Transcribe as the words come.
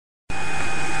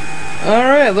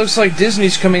Alright, looks like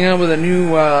Disney's coming out with a new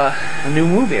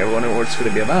movie. I wonder what it's going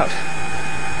to be about.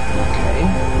 Okay.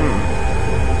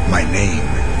 My name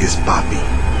is Bobby.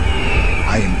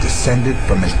 I am descended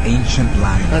from an ancient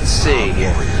line Let's see of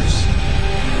here. warriors.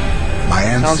 My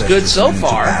Sounds ancestors good so went into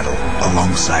far. battle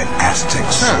alongside Aztec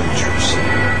soldiers.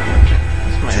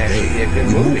 This might actually be Today, a good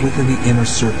we movie. move within the inner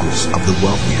circles of the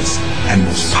wealthiest and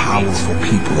most powerful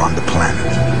people on the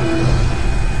planet.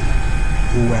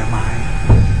 Who am I?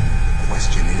 The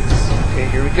question is, Okay,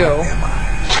 here we go. who am I?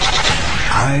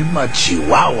 I'm a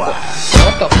Chihuahua.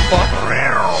 What the fuck?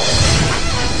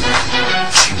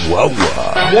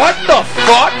 Chihuahua. What the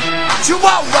fuck?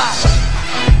 Chihuahua.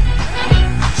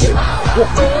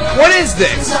 What is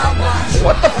this?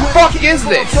 What the fuck is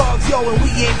this?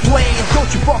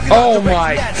 Oh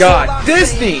my god.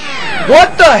 Disney!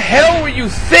 What the hell were you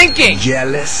thinking?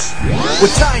 Jealous?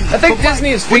 I think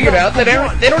Disney has figured out that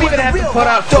they don't even have to put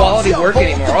out quality work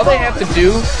anymore. All they have to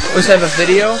do is have a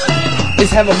video, is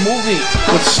have a movie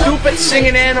with stupid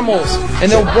singing animals,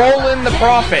 and they'll roll in the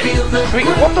profit. I mean,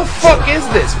 what the fuck is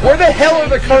this? Where the hell are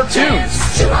the cartoons?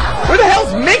 Where the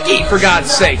hell's Mickey, for God's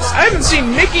sakes? I haven't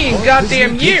seen Mickey in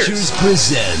goddamn years. Pictures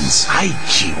presents I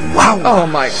Chihuahua. Oh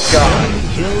my god.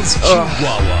 Hills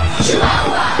Chihuahua.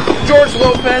 George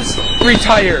Lopez,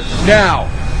 retire now.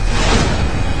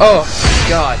 Oh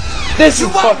god. This is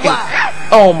fucking...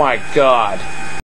 Oh my god.